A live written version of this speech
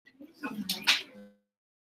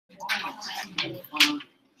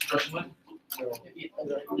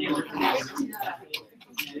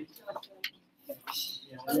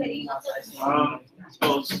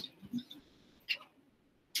Suppose.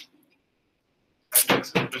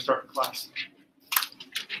 We start class.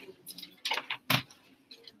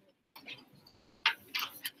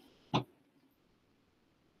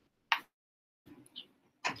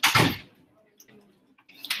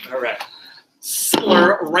 All right.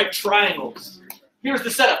 Similar right triangles. Here's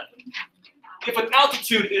the setup. If an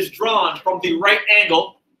altitude is drawn from the right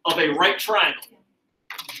angle of a right triangle,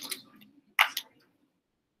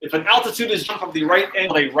 if an altitude is drawn from the right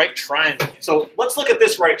angle of a right triangle, so let's look at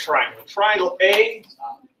this right triangle. Triangle A,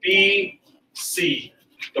 B, C.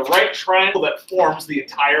 The right triangle that forms the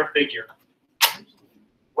entire figure.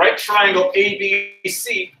 Right triangle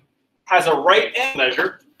ABC has a right angle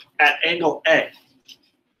measure at angle A.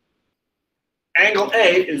 Angle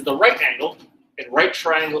A is the right angle in right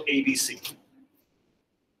triangle ABC.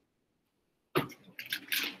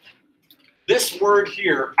 This word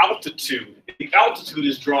here, altitude, the altitude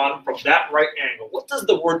is drawn from that right angle. What does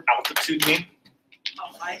the word altitude mean? The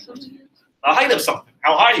height of something,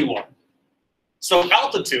 how high you are. So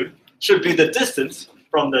altitude should be the distance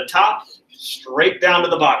from the top straight down to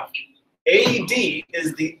the bottom. AD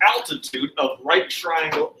is the altitude of right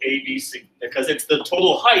triangle ABC because it's the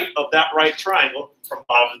total height of that right triangle from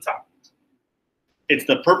bottom to top. It's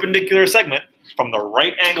the perpendicular segment from the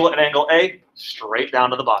right angle at angle A straight down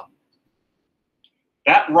to the bottom.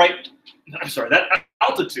 That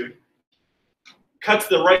altitude cuts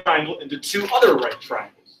the right triangle into two other right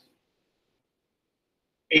triangles.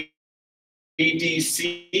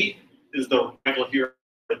 ADC is the triangle here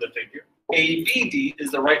in the figure. ABD is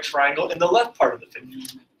the right triangle in the left part of the figure.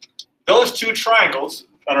 Those two triangles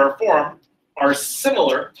that are formed are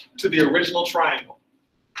similar to the original triangle.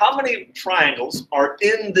 How many triangles are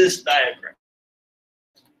in this diagram?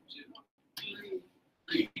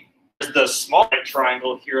 There's the small right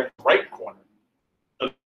triangle here in the right corner.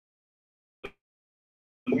 The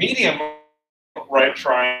medium right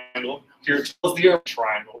triangle here tells the other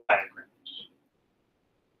triangle diagram.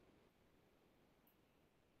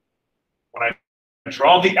 When I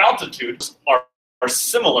draw the altitudes are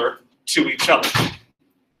similar to each other.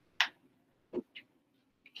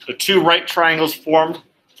 The two right triangles formed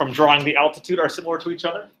from drawing the altitude are similar to each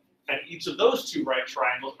other, and each of those two right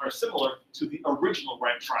triangles are similar to the original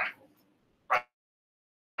right triangle,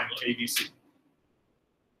 triangle ABC.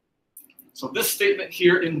 So this statement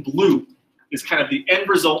here in blue is kind of the end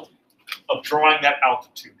result of drawing that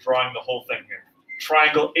altitude, drawing the whole thing here.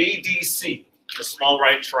 Triangle ADC, the small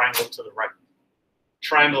right triangle to the right.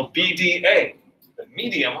 Triangle BDA, the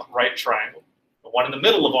medium right triangle, the one in the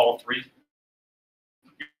middle of all three,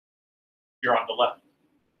 you're on the left.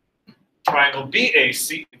 Triangle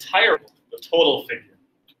BAC, entire, the total figure,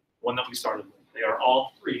 one that we started with. They are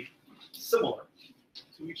all three similar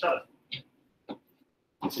to each other.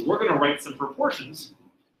 So we're going to write some proportions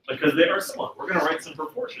because they are similar. We're going to write some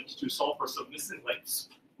proportions to solve for some missing lengths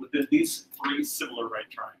within these three similar right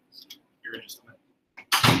triangles. You're in just a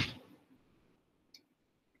minute.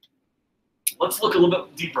 Let's look a little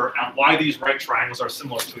bit deeper at why these right triangles are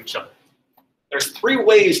similar to each other. There's three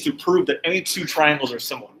ways to prove that any two triangles are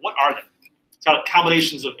similar. What are they? It's got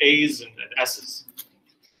combinations of A's and S's.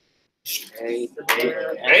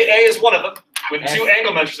 AA is one of them. When two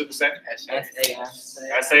angle measures are the same.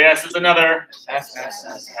 SAS is another.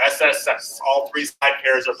 SSS. All three side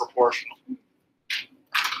pairs are proportional.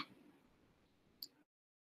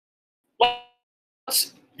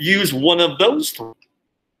 Let's use one of those three.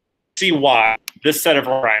 See why this set of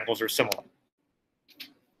triangles are similar.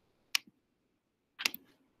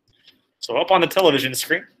 So up on the television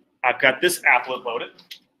screen, I've got this applet loaded.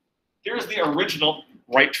 Here's the original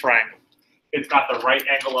right triangle. It's got the right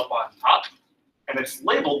angle up on top, and it's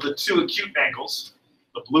labeled the two acute angles,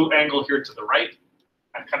 the blue angle here to the right,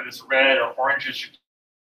 and kind of this red or orangish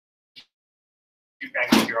acute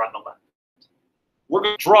angle here on the left. We're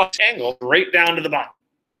going to draw this angle right down to the bottom.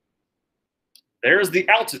 There's the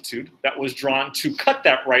altitude that was drawn to cut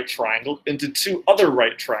that right triangle into two other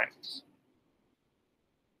right triangles.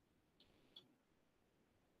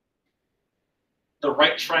 The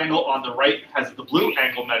right triangle on the right has the blue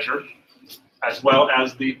angle measure, as well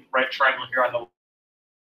as the right triangle here on the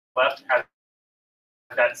left has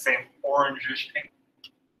that same orangish angle.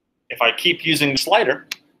 If I keep using the slider,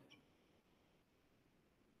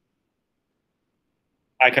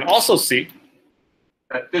 I can also see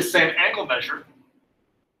that this same angle measure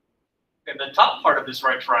in the top part of this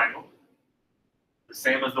right triangle, the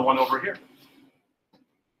same as the one over here.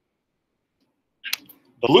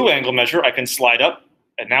 The blue angle measure I can slide up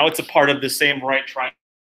And now it's a part of the same right triangle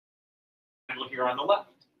here on the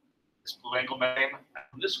left. This blue angle name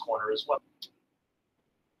in this corner as well.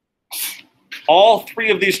 All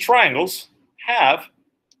three of these triangles have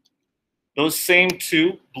those same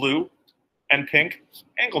two blue and pink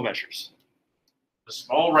angle measures. The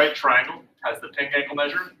small right triangle has the pink angle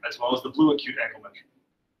measure as well as the blue acute angle measure.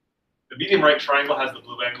 The medium right triangle has the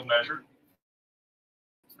blue angle measure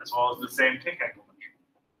as well as the same pink angle measure.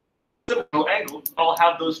 The angle all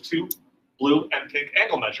have those two blue and pink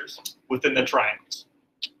angle measures within the triangles.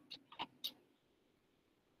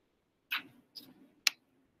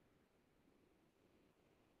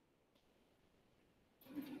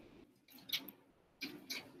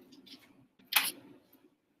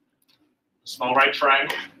 The small right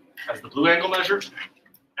triangle has the blue angle measure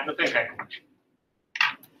and the pink angle measure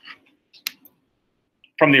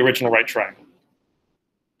from the original right triangle.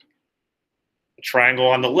 The triangle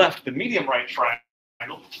on the left, the medium right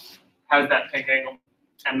triangle, has that pink angle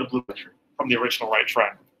and the blue measure from the original right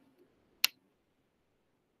triangle.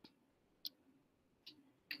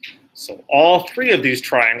 So all three of these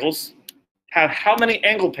triangles have how many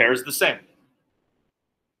angle pairs the same?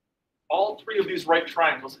 All three of these right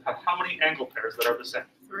triangles have how many angle pairs that are the same?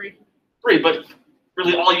 Three. Three, but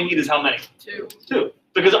really all you need is how many? Two. Two.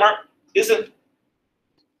 Because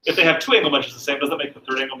if they have two angle measures the same, does that make the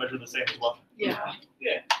third angle measure the same as well? Yeah.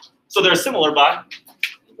 Yeah. So they're similar by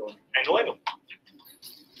angle.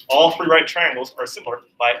 All three right triangles are similar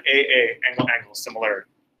by angle similarity.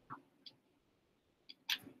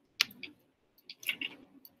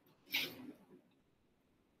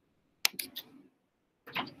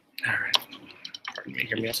 All right. Pardon me,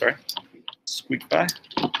 hear me, I'm sorry. Squeak by.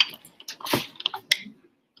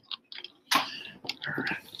 All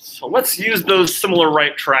right. So let's use those similar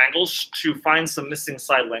right triangles to find some missing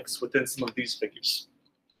side lengths within some of these figures.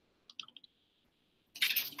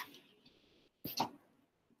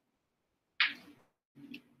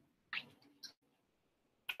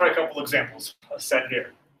 Try a couple examples. A set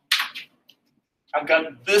here. I've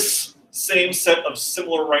got this same set of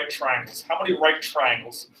similar right triangles. How many right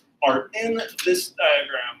triangles are in this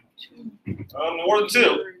diagram? More than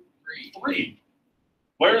two. Three.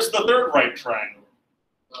 Where's the third right triangle?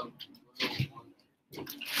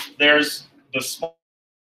 There's the small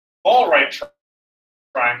right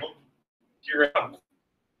triangle. Here,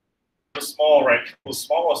 the small right, the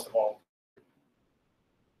smallest of all.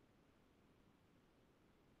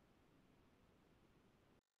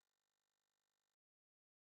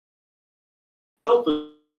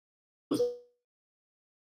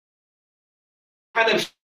 Kind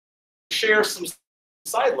of share some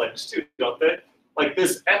side lengths too, don't they? Like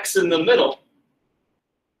this X in the middle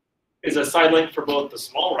is a side length for both the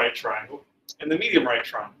small right triangle and the medium right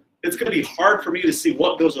triangle. It's going to be hard for me to see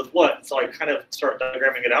what goes with what, so I kind of start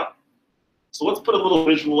diagramming it out. So let's put a little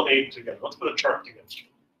visual aid together. Let's put a chart together.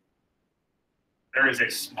 There is a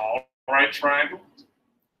small right triangle,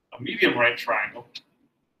 a medium right triangle,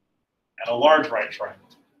 and a large right triangle.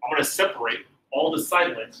 I'm going to separate all the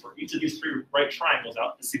side lengths for each of these three right triangles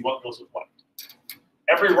out to see what goes with what.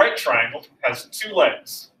 Every right triangle has two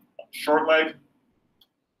legs, a short leg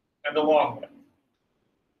and a long leg.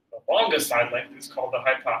 The longest side length is called the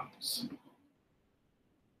hypotenuse.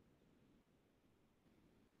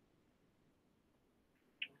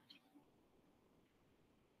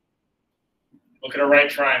 Look at a right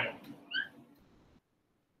triangle.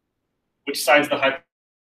 Which side's the hypotenuse?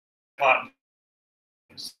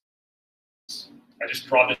 I just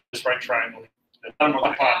draw this right triangle. The bottom of the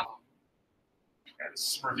hypotenuse. This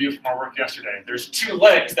is a review from our work yesterday. There's two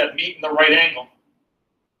legs that meet in the right angle.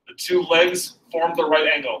 The two legs form the right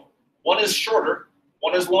angle. One is shorter,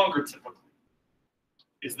 one is longer typically.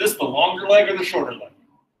 Is this the longer leg or the shorter leg?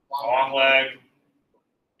 Long leg,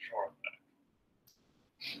 short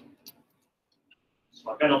leg.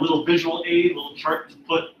 So I've got a little visual aid, a little chart to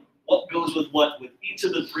put what goes with what with each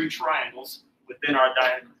of the three triangles within our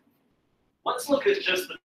diagram. Let's look at just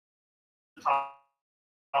the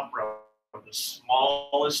top row, the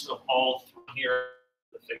smallest of all three here.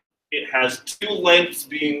 It has two lengths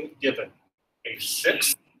being given, a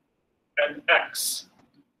 6 and X.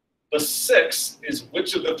 The 6 is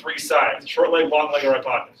which of the three sides? Short leg, long leg, or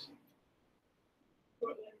hypotenuse?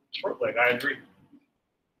 Short leg, I agree.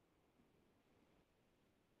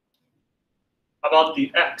 How about the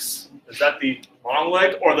X? Is that the long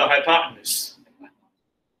leg or the hypotenuse? I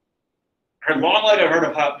heard long leg, I heard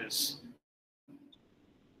hypotenuse.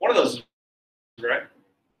 One of those is right.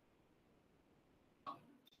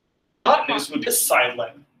 Hypotenuse would be this side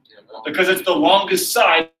leg because it's the longest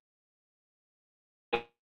side of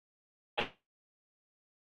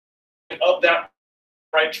that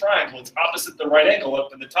right triangle. It's opposite the right angle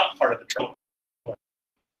up in the top part of the triangle,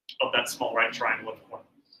 of that small right triangle in the corner.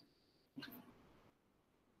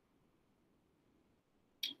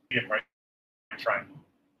 Medium right triangle.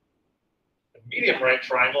 The medium right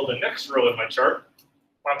triangle, the next row in my chart,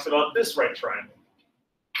 talks about this right triangle,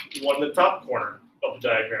 the one in the top corner of the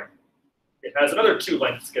diagram. It has another 2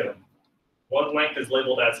 lengths given. One length is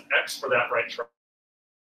labeled as X for that right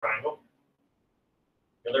triangle.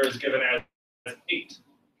 The other is given as 8.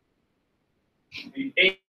 The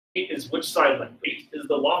 8 is which side length? 8 is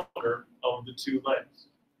the longer of the 2 legs.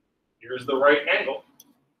 Here's the right angle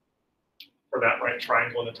for that right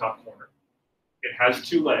triangle in the top corner. It has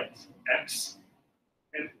 2 legs, X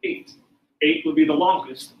and 8. 8 would be the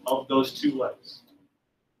longest of those 2 legs.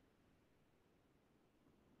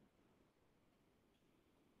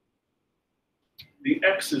 The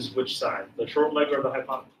X is which side? The short leg or the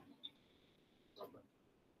hypotenuse?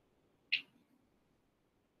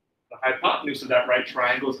 The hypotenuse of that right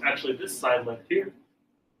triangle is actually this side length here.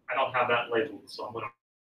 I don't have that labeled, so I'm going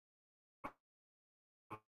to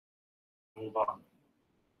move on.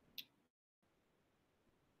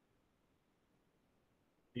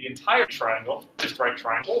 The entire triangle, this right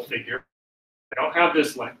triangle figure, I don't have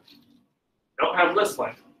this length. I don't have this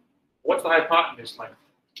length. What's the hypotenuse length?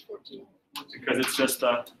 14. Because it's just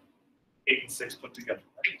 8 and 6 put together.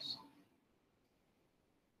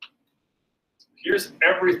 Here's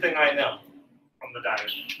everything I know from the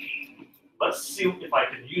diagram. Let's see if I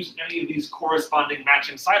can use any of these corresponding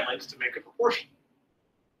matching side lengths to make a proportion.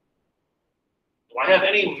 Do I have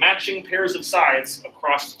any matching pairs of sides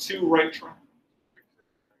across 2 right triangles?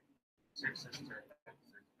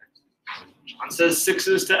 John says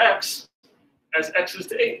 6s to X as X's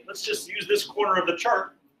to 8. Let's just use this corner of the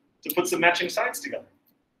chart to put some matching sides together.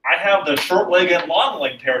 I have the short leg and long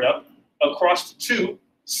leg paired up across 2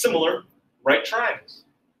 similar right triangles.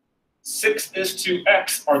 6 is to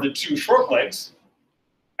X are the 2 short legs,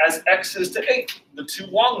 as X is to 8, the 2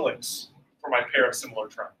 long legs for my pair of similar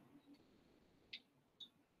triangles.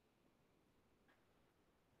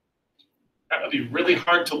 That would be really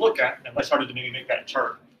hard to look at if I started to maybe make that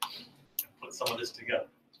chart and put some of this together.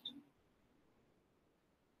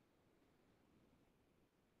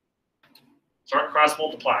 Start cross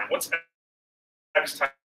multiplying. What's X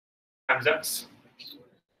times X?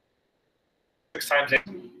 6 times 8,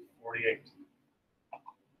 48.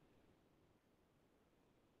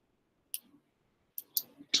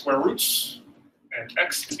 Square roots, and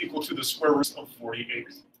X is equal to the square root of 48.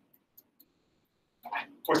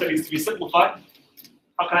 Of course, that needs to be simplified.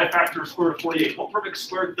 How can I factor square root of 48? What perfect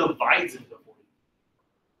square divides into 48?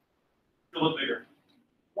 A little bigger.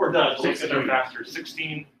 Or does, let's get there faster.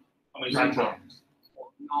 16, how many times?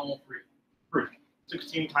 Normal 3.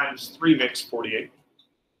 16 times 3 makes 48.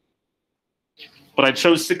 But I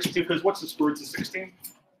chose 16 because what's the square root of 16?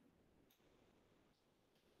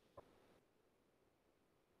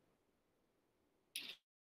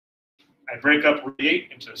 I break up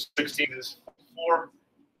 48 into 16 is 4.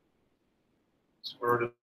 Square root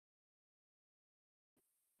of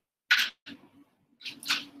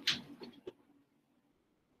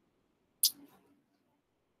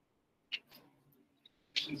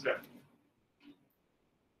there.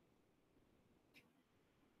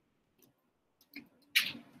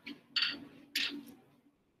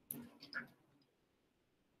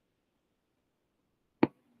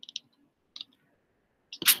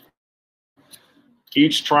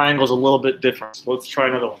 Each triangle is a little bit different. So let's try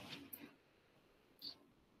another one.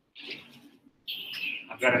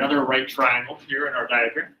 I've got another right triangle here in our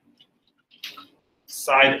diagram.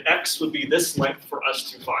 Side X would be this length for us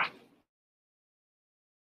to find.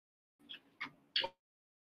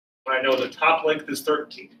 I know the top length is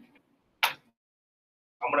 13.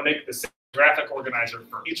 I'm going to make this graphic organizer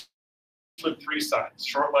for each with 3 sides: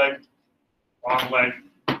 short leg, long leg,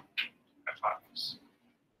 hypotenuse.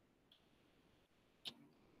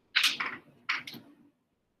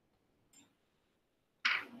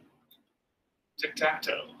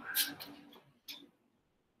 Tic-tac-toe.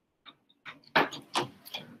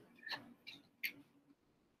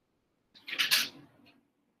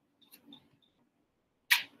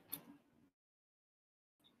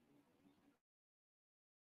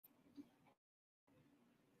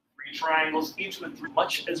 Triangles, each with 3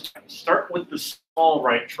 much as start with the small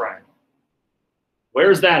right triangle.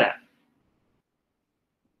 Where's that at?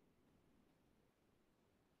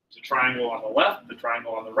 It's a triangle on the left, the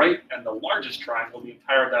triangle on the right, and the largest triangle, the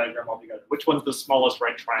entire diagram altogether. Which one's the smallest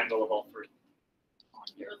right triangle of all 3? On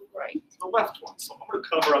your right. The left one. So I'm going to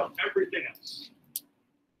cover up everything else.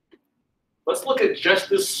 Let's look at just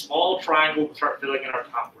this small triangle to start filling in our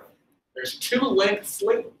top row. There's two lengths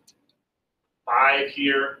labeled. 5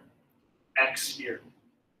 here, X here.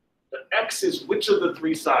 The X is which of the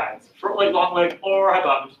three sides? Short leg, long leg, or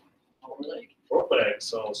hypotenuse? Short leg.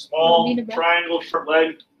 So small triangle, short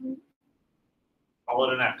leg. Call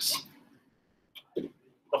it an X.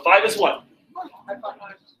 The 5 is what? I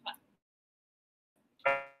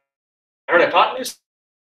heard hypotenuse.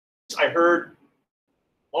 I heard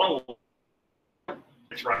long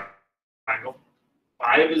triangle.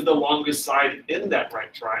 5 is the longest side in that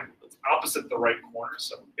right triangle. It's opposite the right corner,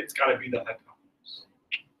 so it's got to be the hypotenuse.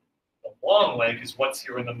 The long leg is what's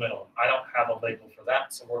here in the middle. I don't have a label for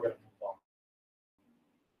that, so we're going to move on.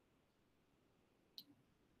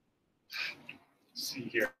 Let's see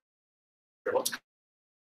here. Let's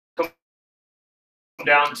come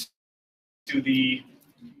down to the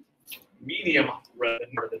medium right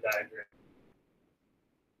part of the diagram.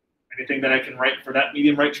 Anything that I can write for that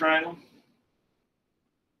medium right triangle?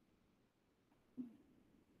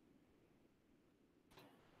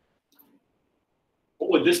 What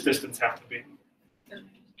would this distance have to be?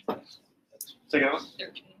 Second one?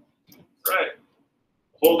 13. Right.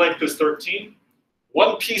 The whole length is 13.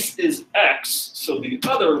 One piece is X, so the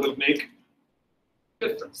other would make a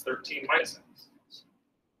difference, 13 minus X.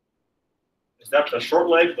 Is that the short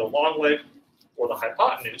leg, the long leg, or the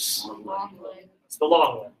hypotenuse? Long leg. It's the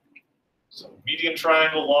long leg. So medium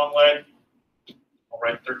triangle, long leg, I'll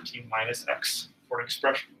write 13 minus X for an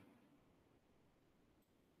expression.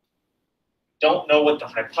 Don't know what the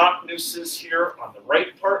hypotenuse is here on the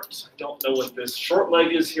right part. I don't know what this short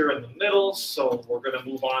leg is here in the middle, so we're going to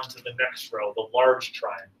move on to the next row, the large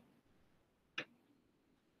triangle. A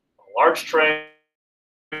large triangle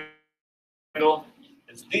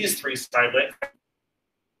is these three side lengths.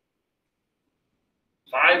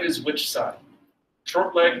 5 is which side?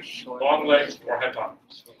 Short leg, long leg, or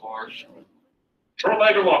hypotenuse? Short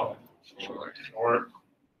leg or long leg? Short.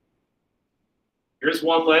 Here's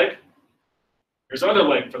one leg. Here's another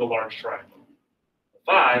leg for the large triangle.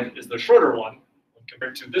 5 is the shorter one when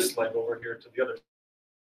compared to this leg over here to the other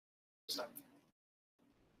side.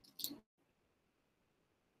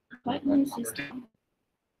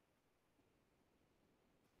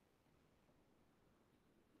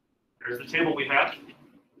 Here's the table we have,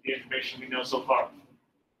 the information we know so far.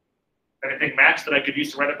 Anything matched that I could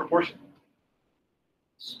use to write a proportion?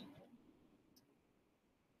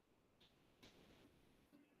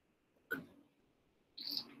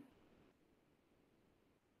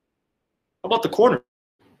 How about the corner?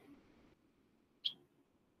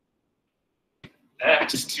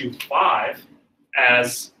 X is to 5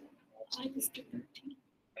 as 5 is to 13.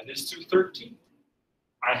 and is to 13.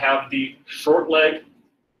 I have the short leg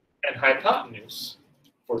and hypotenuse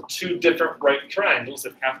for two different right triangles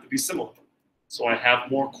that have to be similar. So I have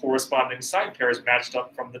more corresponding side pairs matched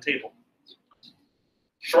up from the table.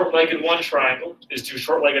 Short leg in one triangle is to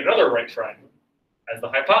short leg another right triangle, as the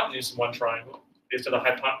hypotenuse in one triangle is to the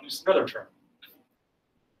hypotenuse in another triangle.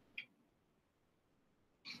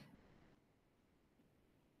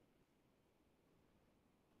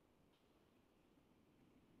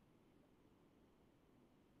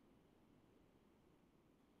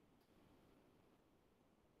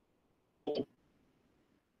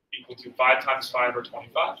 Equal to 5 times 5 or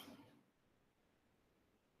 25.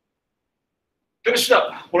 Finish it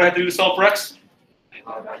up. What do I have to do to solve for x?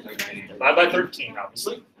 Divide by 13,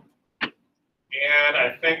 obviously. And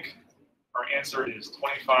I think our answer is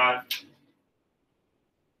 25.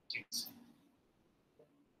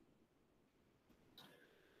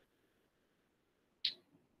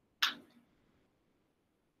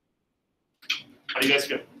 How do you guys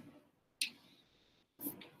feel?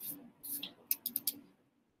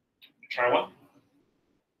 Try one.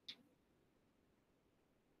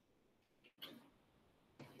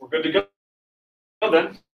 We're good to go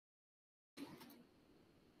then.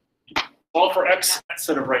 Solve for x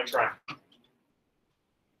instead of right triangle.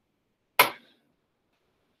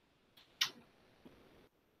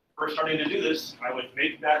 First, starting to do this, I would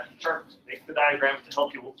make that chart, make the diagram to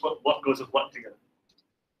help you put what goes with what together.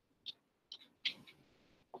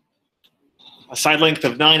 A side length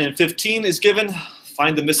of 9 and 15 is given.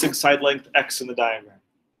 Find the missing side length x in the diagram.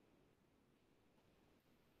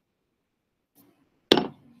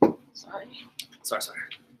 Sorry. Sorry.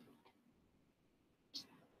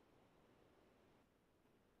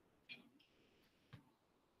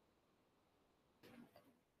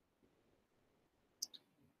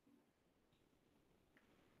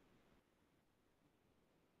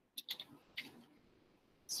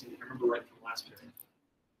 Let's see, I remember right from last period.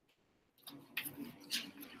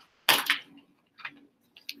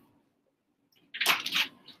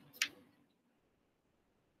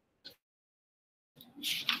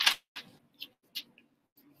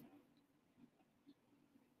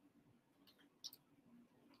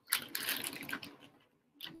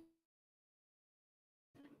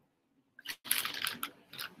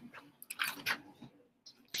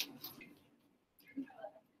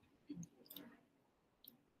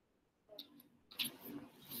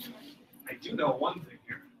 I do know one thing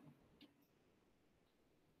here.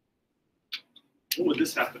 What would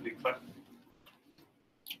this have to be cut?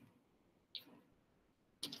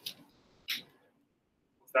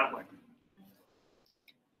 What's that like?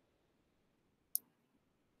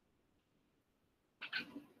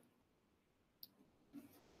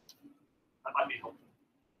 That might be helpful.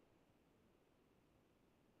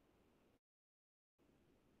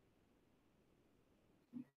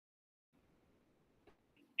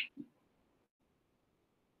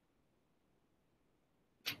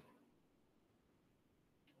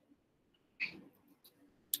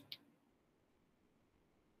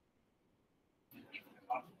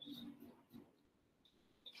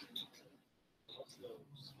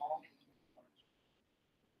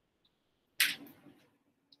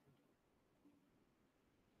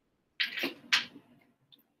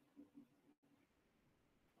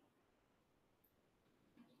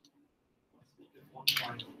 One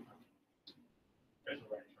triangle. There's a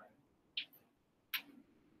right triangle.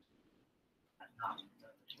 And not the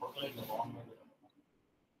short leg, the long leg.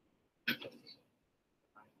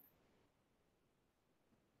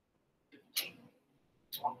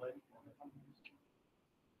 Long leg.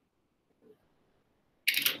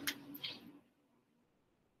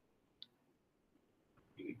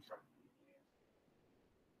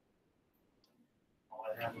 All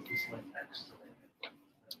I have is this leg X. So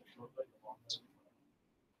the short leg, the long leg.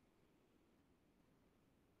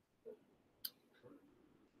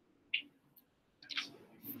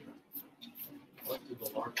 What do the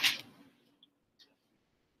large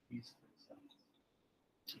these three cells?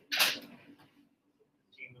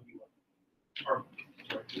 Team would be what? Or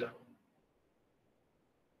sorry, do that one.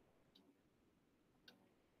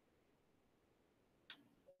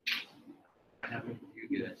 I haven't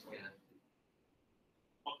You get it, yeah.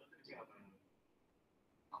 Well, the things you have,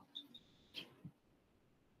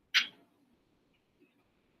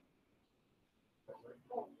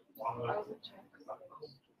 long leg.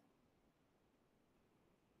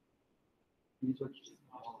 These are just-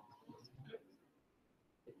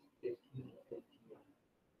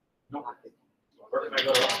 No. Where can I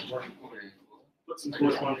go wrong? Put some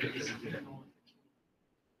corresponding pieces in.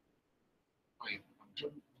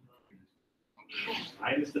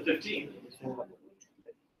 Minus the 15.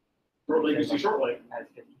 Short leg is too short leg.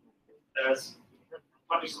 As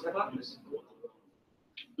hypotenuse.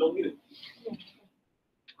 Don't need it.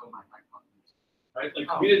 Right?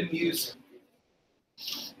 Like we didn't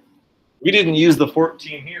use the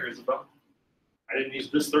 14 here, Isabel. I didn't use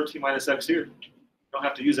this 13 minus x here. You don't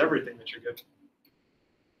have to use everything that you're given.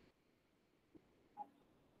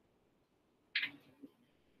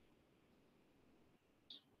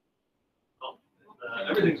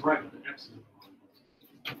 Everything's right with the x.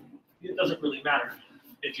 It doesn't really matter.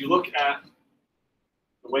 If you look at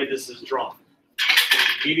the way this is drawn,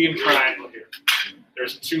 medium triangle here,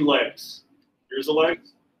 there's two legs. Here's a leg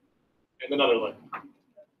and another leg.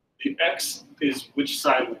 The x is which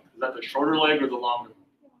side leg? Is that the shorter leg or the longer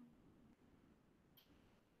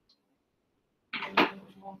leg?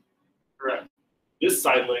 Correct. This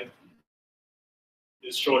side leg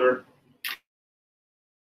is shorter.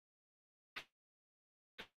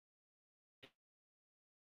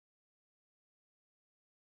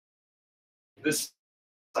 This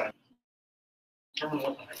side. Determine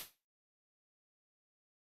what the height.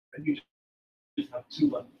 And you just have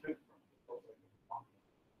two left.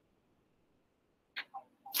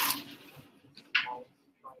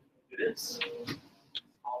 It is.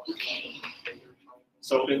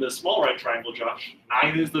 So in the small right triangle, Josh,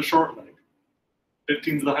 9 is the short leg,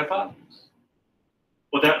 15 is the hypotenuse.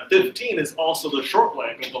 But that 15 is also the short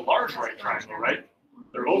leg of the large right triangle, right?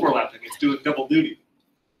 They're overlapping. It's doing double duty.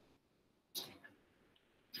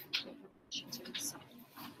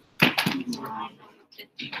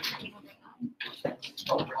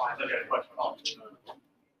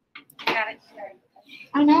 Got it.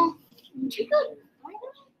 I know. You good.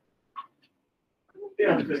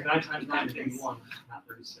 Yeah, because 9 times 9 is 81, not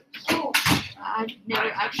 36. Oh, I've never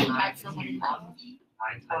actually had someone in that.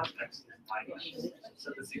 9 times x is 9x.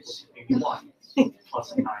 So this equals 81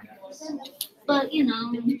 plus 9x. But you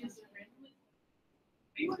know.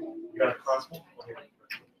 You got a cross one? Okay.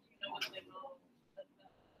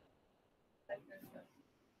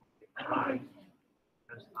 9 times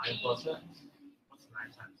 9 plus x. What's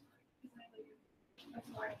 9 times 9?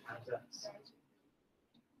 All right,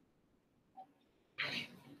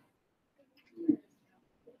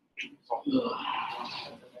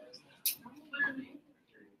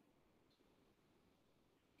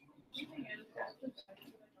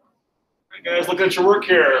 guys, looking at your work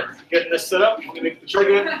here. Getting this set up. You can make the chart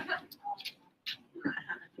again.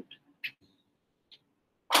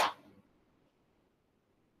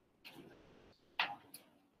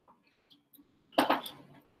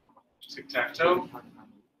 Tic-tac-toe.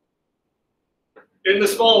 In the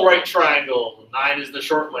small right triangle, 9 is the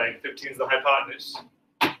short leg, 15 is the hypotenuse.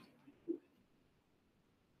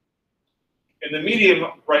 In the medium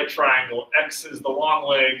right triangle, X is the long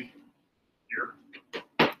leg here.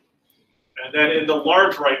 And then in the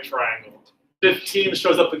large right triangle, 15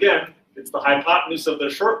 shows up again. It's the hypotenuse of the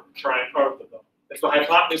short triangle, or it's the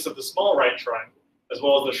hypotenuse of the small right triangle, as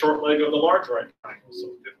well as the short leg of the large right triangle.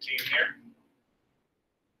 So 15 here.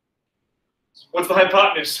 What's the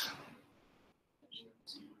hypotenuse?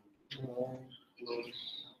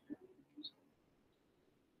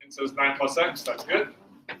 And so it's 9 plus X, that's good.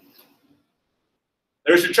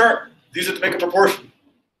 There's your chart. Use it to make a proportion.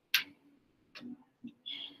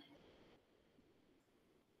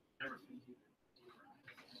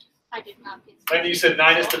 I did not think And you said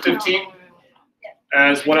 9 is to 15?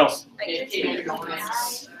 As what else? Use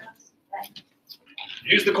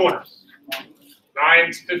the corners.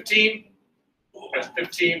 9 to 15. That's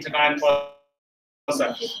 15 to 9 plus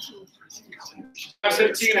X.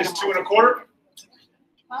 15 is 2 1/4.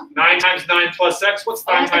 9 times 9 plus X. What's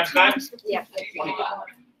 9 times 9? Yeah. You got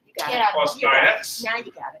it. Plus 9X. Now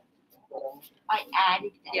you got it. I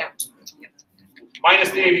added that. Yeah.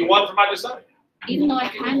 Minus the 81 from either side. Even though I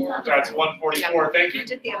kind of. That's 144. Thank you. You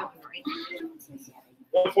did the other one, right?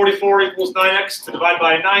 144 equals 9X to divide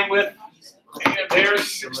by 9 with. And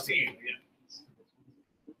there's 16.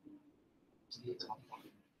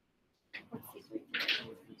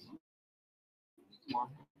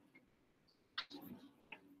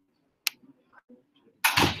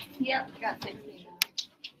 Yep, got 15.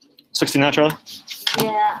 16 now, Charlie?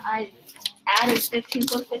 Yeah, I added 15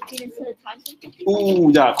 plus 15 instead of times 15.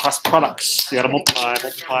 Ooh, yeah, cross products. You gotta multiply. Yeah,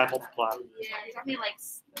 it got me like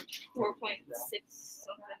 4.6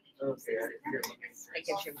 something. That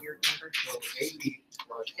gives you a weird number.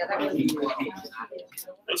 Yeah, that was.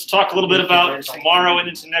 Let's talk a little bit about tomorrow and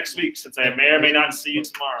into next week, since I may or may not see you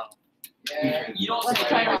tomorrow. Let's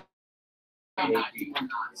try that.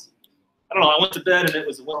 I don't know. I went to bed and it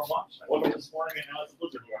was a warm watch. I woke up this morning and now it's a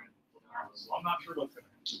blizzard morning. So I'm not sure what's going to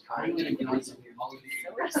happen.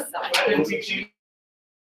 I've been teaching.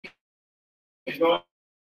 Going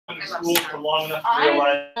to school for long enough to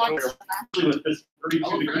realize especially with this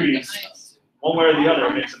 32 degrees, one way or the other,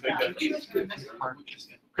 it makes a big difference.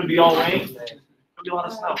 Could be all rain. Could be a lot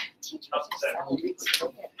of snow. Tough to say.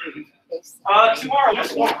 Tomorrow,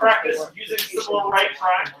 just more practice using similar right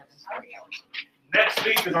triangles. Next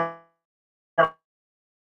week is our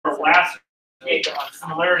last week on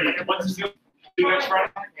similarity. And what's the next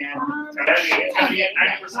Friday? And that'd be at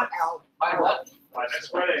 90%. By next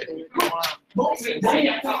Friday.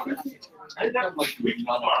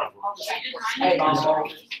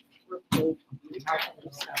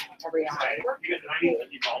 Every hour. You get 90,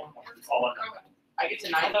 you call it. I get to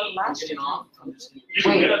 90 last year. You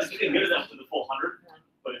can get it up to the full 100,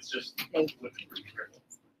 but it's just with the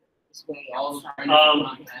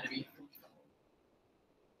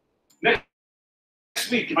next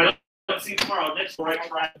week, if I don't see you tomorrow, next week, I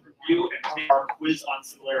try to review and take our quiz on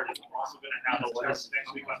similarity. We're also going to have a test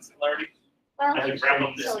next week on similarity. Well, I can grab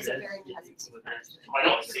them this So is week. it very If I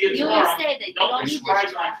don't see it you always tomorrow, say that you don't don't be need surprised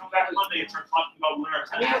this. when I come back Monday and start talking about when our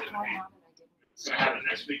test is going to be. It's going to happen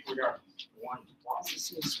next week regardless.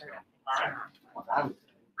 All right.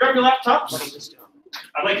 Grab your laptops.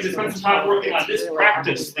 I'd like you to spend some time working on this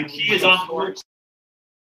practice. The key is on the words.